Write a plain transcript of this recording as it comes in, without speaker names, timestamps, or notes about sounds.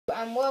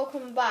and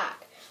welcome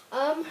back.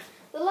 The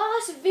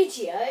last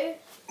video,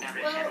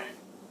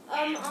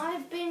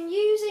 I've been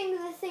using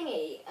the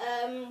thingy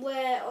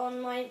where on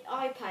my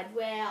iPad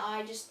where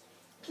I just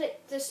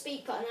click the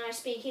speak button and I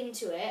speak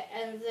into it,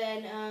 and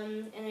then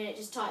it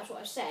just types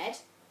what I've said.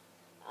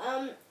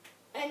 And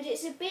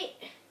it's a bit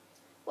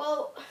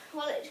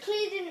it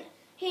clearly didn't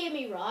hear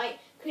me right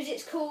because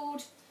it's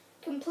called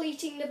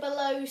Completing the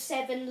Below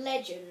 7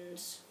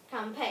 Legends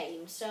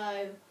campaign.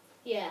 So.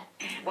 Yeah,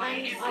 and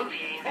I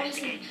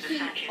honestly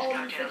keep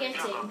on forgetting to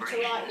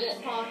write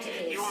what part it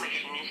is. Your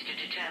mission is to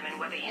determine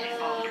whether he's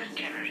involved with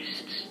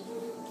terrorists.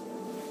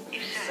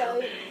 If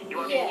so, you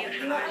are to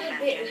neutralize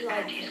Sanchez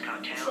and his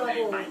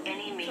cartel by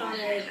any means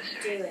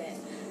necessary. Do it.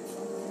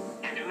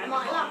 And remember,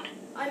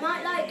 I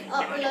might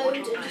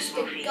upload just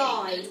a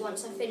guide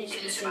once I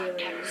finish the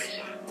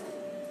series.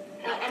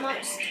 I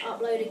might just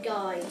upload a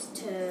guide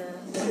to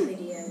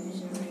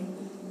videos and everything.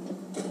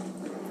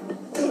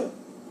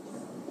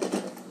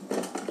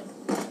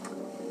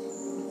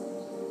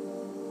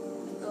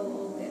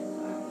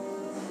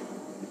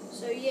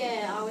 So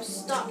yeah, I was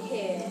stuck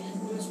here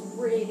on this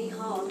really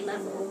hard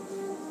level.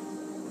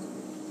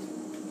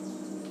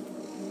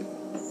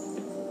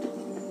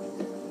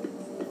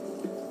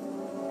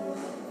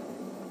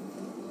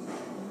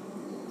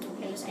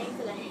 Okay, let's aim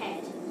for the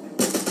head.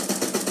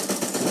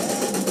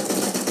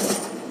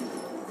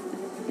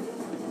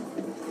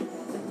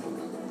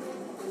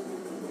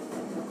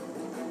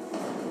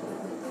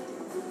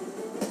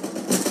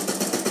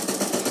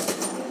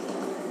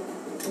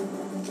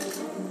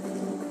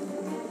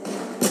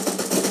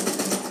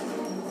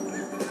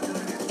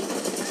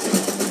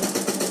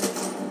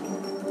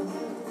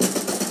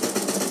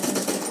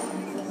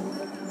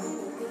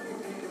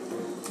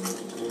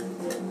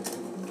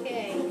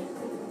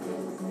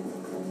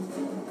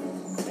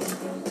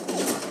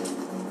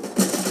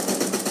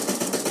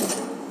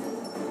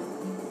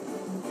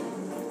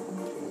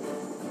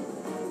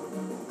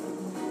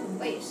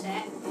 Wait a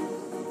sec.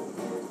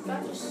 Did I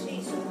just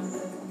see someone?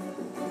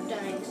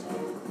 Don't think so.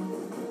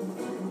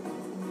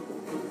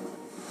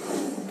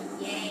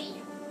 Yay.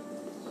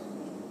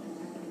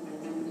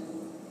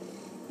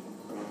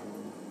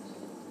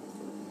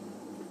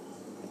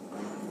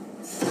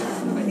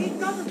 I need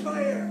cover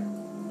fire!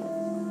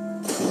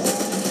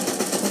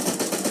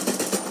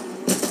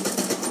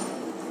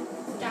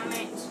 Damn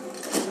it.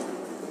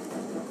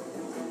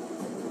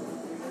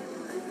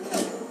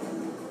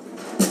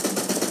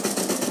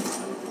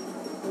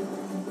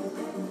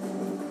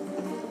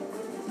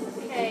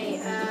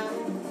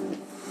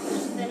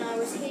 Then I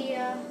was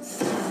here.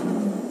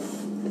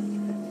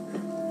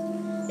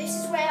 This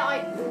is where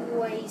I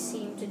always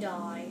seem to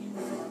die.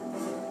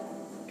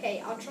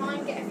 Okay, I'll try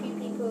and get a few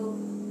people.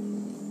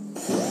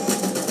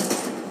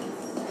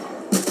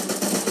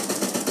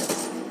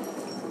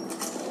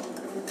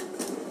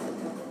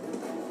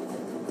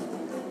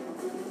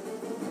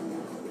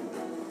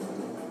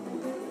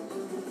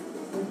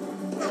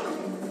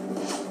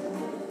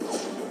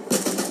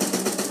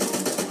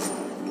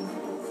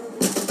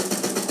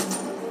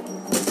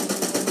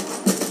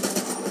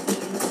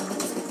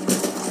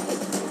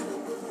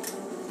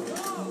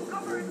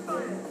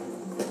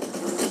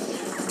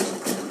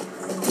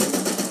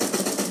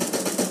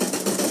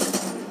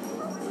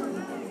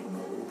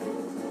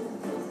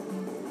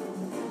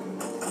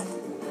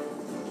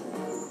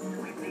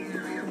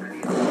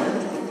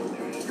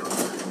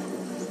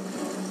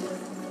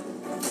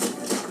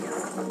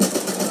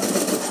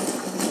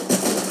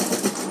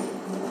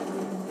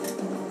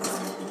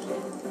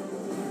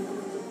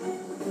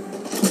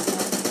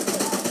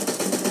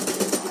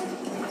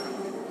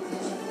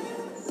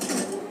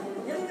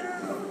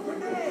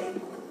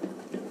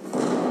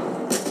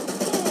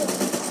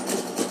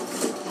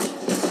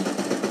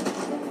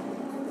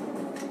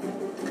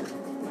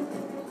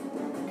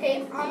 Okay,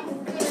 I'm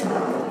gonna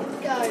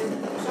go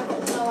because I've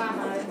got no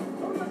ammo.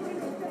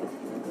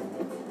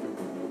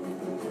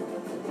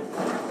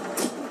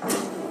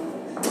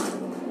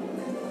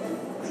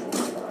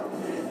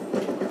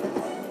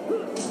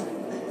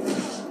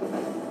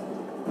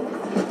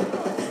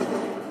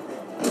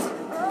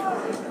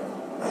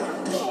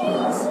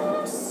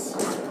 Jesus!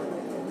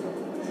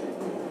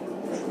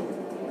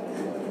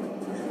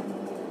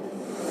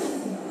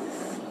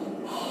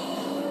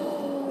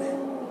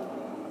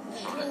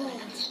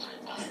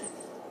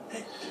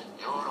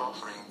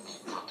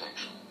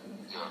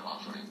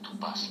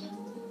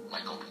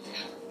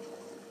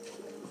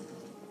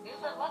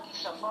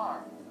 So far.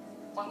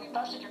 When we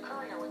busted your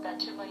courier with that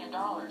 $2 million,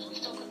 we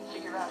still couldn't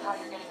figure out how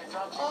you're getting the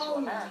drugs into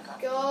America. Oh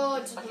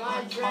God, but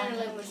my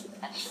adrenaline was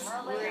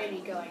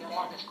really going your there.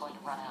 luck is going to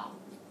run out.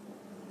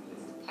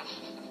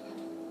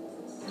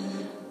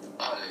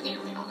 I'll let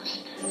you in on a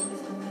secret.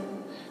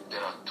 There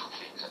are two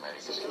things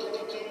America's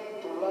addicted to.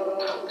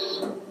 Drugs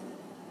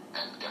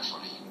and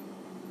gasoline.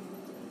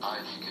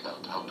 I figured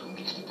out how to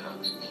mix the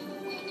drugs in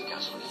with the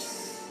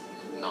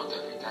gasoline. Not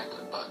every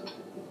tanker, but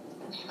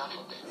enough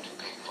of them to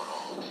pay for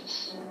all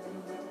this.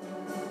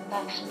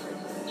 That's pretty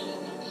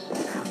genius.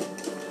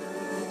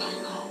 I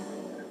know.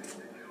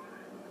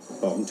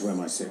 Welcome to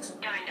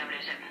MI6. Going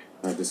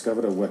I've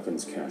discovered a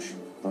weapons cache.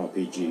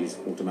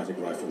 RPGs, automatic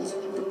rifles,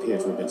 that appear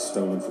to have been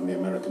stolen from the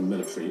American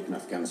military in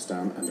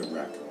Afghanistan and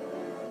Iraq.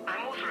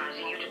 I'm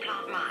authorizing you to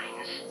plant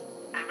mines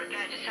and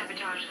prepare to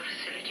sabotage the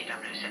facility,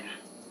 007.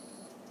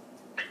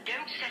 But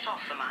don't set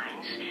off the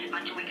mines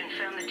until we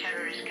confirm the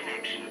terrorist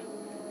connection.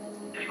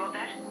 Have you got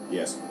that?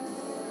 Yes.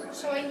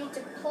 So I need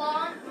to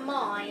plant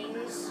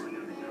mines,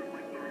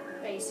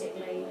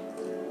 basically.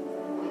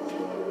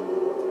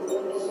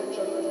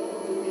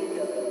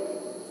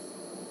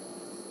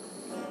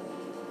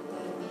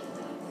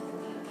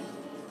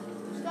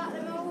 Is that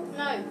the middle?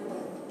 No.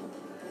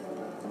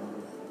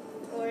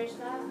 Or is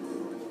that?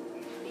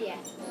 Yeah.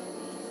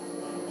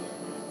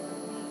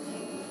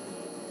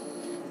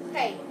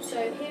 Okay, so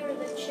here are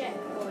the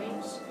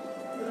checkpoints,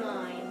 the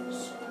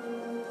mines.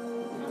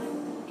 Can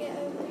I get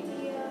over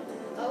here?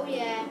 Oh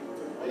yeah.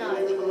 No. No, I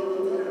can't really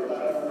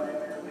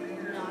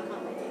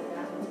do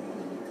that.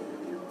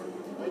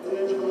 Quick.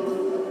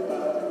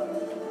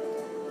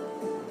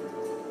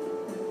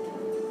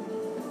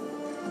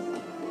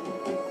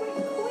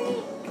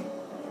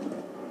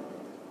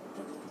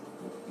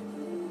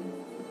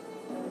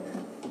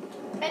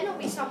 Better not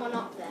be someone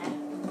up there.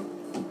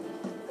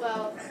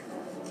 Well,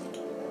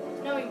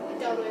 no,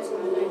 double is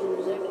one of those.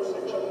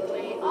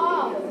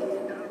 Oh!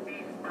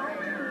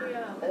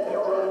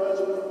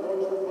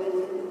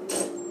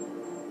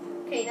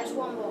 Okay, that's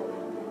one more.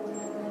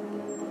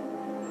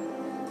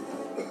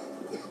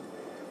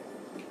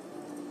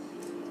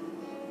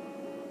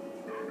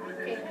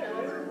 Okay,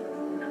 hello.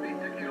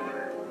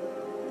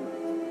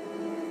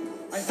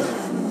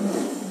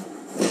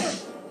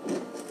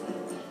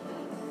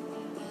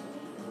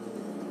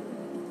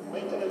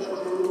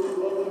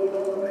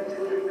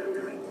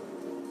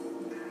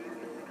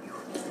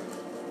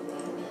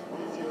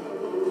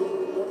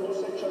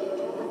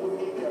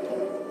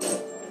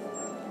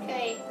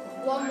 Okay,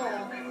 one more.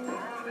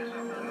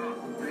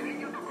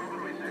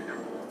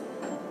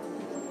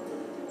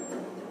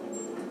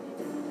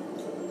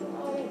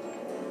 Oh,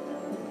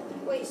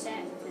 wait a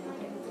sec.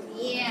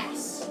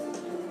 Yes.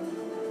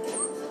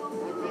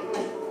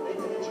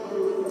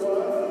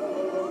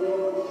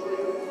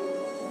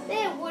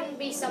 There wouldn't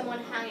be someone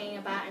hanging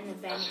about in the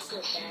vents,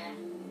 would there?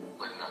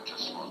 We're not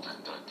just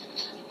small-time drug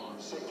dealers anymore.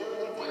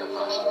 We're a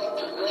vast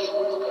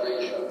international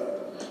operation.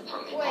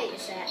 From the Wait a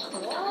operations sec, of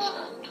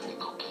Afghanistan to the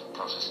cocaine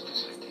processing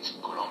facilities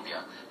in Colombia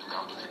to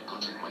counterfeit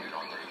goods and money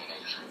laundering in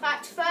Asia. In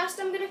fact, first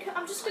I'm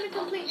just gonna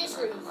complete this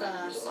room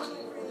first,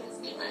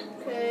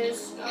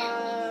 because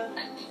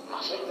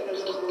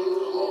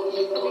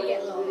probably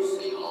get lost.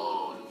 The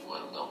whole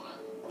world over.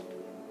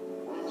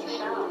 You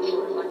sound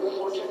sort of like the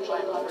Fortune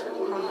 500 of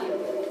crime.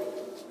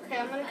 Okay,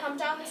 I'm gonna come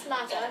down this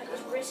ladder.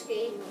 It's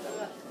risky,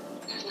 but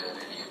Is there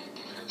really any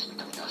difference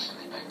between us and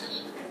the bankers?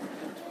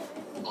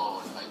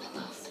 All I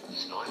demand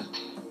is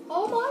loyalty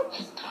oh my!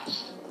 and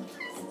trust.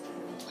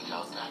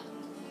 Without that,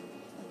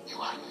 you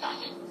are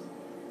nothing.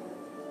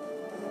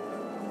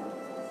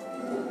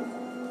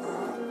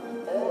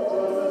 Oh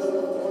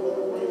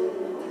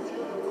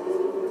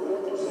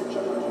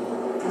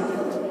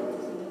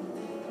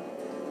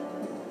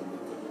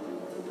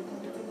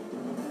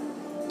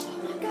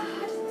my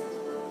God!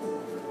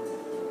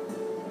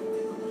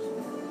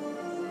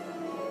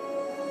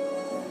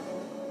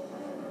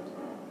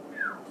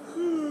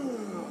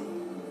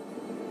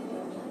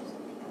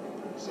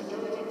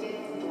 Security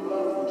team to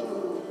level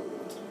 2.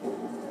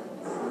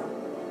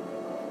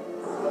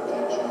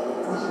 Attention,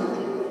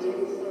 security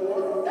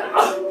 4.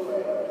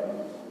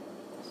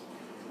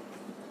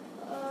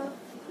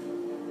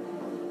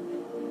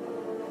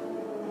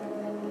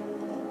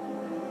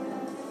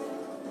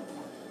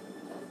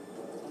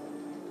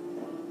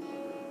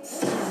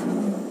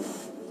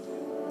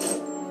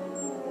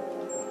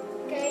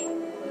 Okay,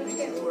 let's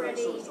get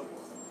ready.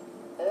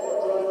 All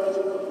drivers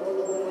report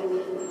to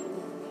waiting.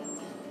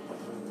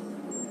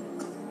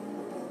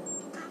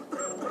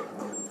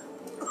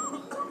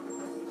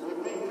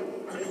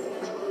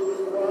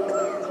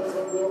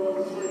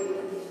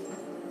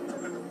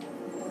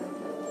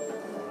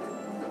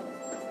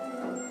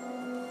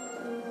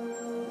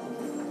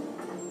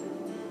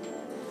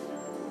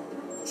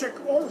 Check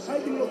all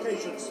hiding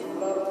locations.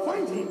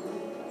 Find him.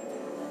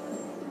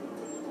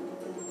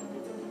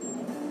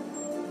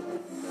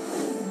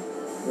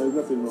 There's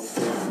nothing wrong.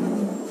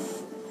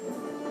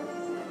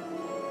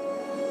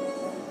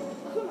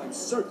 I'm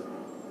certain.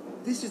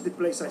 This is the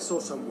place I saw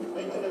someone.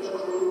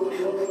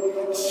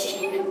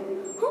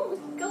 Oh my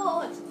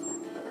God!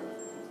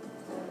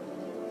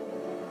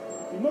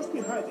 You must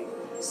be hiding.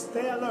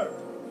 Stay alert.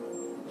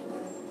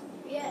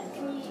 Yeah,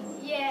 can you?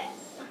 Yeah.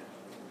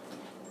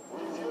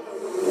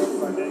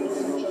 Find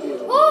anything wrong here.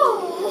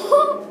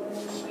 Oh!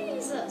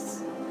 Jesus!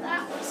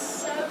 That was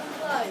so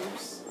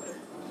close.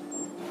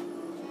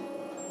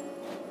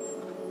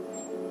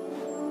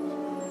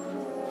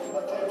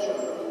 Attention,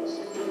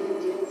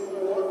 security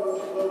 4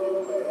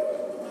 loading bay.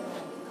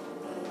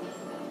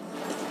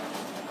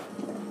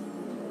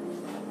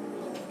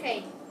 Okay.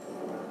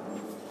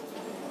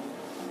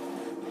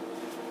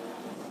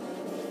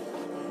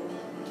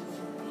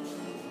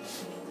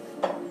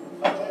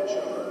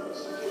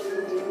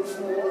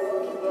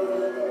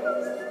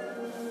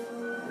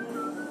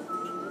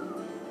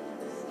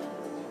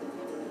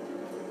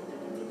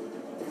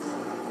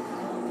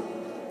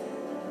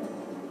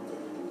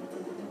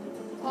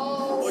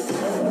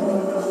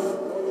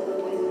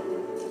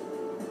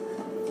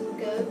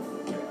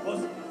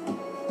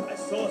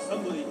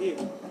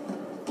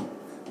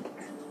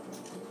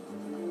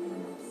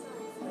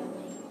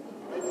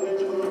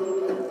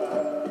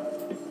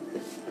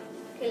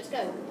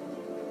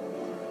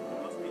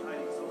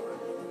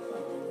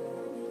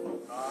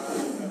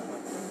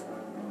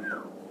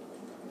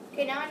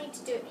 now I need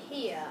to do it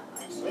here.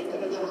 I see.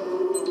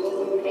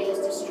 Okay,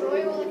 let's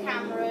destroy all the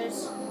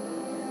cameras. Oh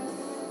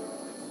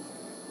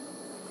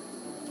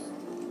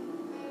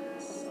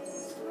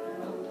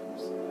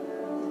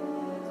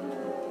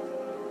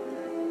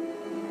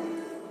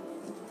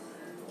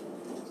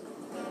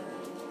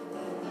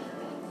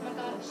my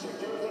god.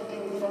 Security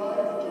Team 5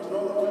 to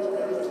Northwest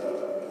Perimeter.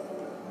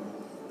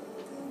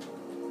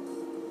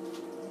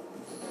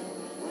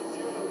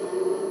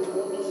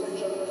 Move to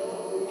Section 2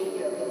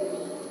 immediately.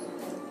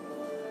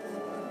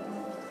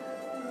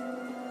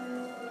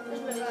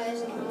 Doesn't look like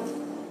this anymore.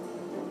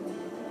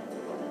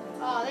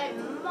 Oh, they're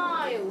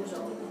miles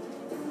on.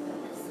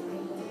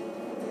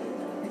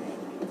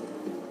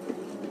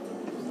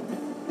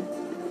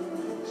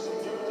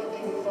 Security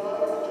Team 5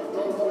 to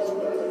Northwest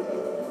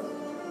Perimeter.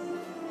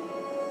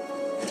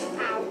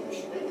 Ouch.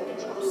 Did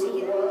not see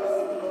that.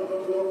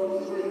 Level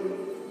 3.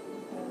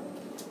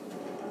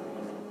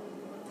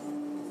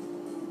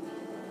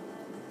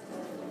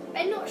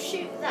 Better not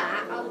shoot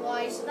that,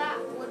 otherwise that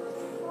would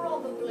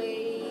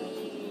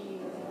probably...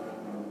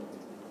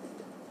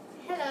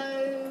 Hello.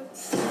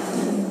 I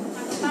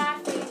have a bad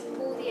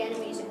feeling all the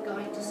enemies are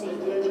going to see you.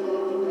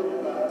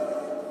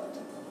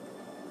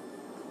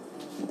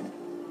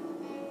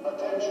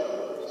 Attention.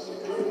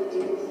 Security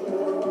Team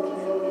 4 to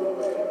Loading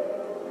Bay.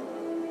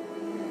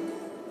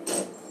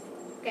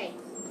 Okay.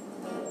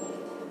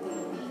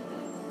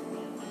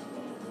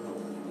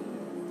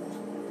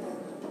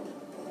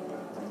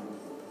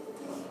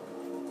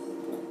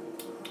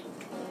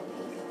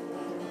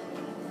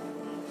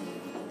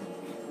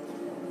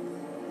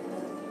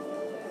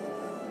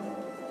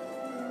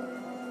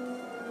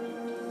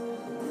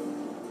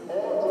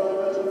 All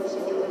drivers in the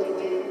security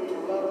team to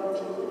Lab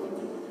 2.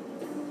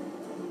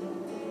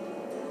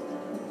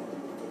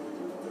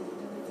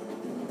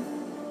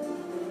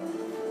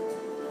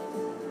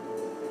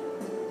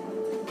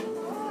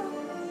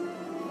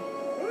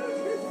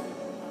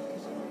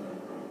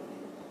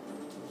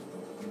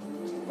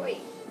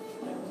 Wait.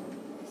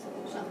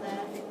 What's up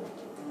there?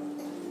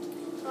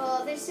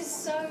 Oh, this is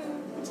so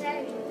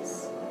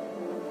tense.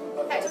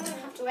 In fact, I'm going to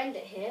have to end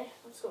it here.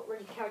 I just got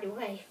really carried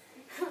away.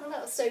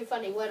 That was so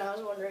funny when I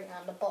was wandering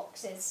around the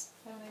boxes.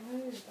 Can we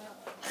move that?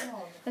 Come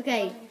on.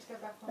 Okay, I need to go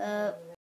back on.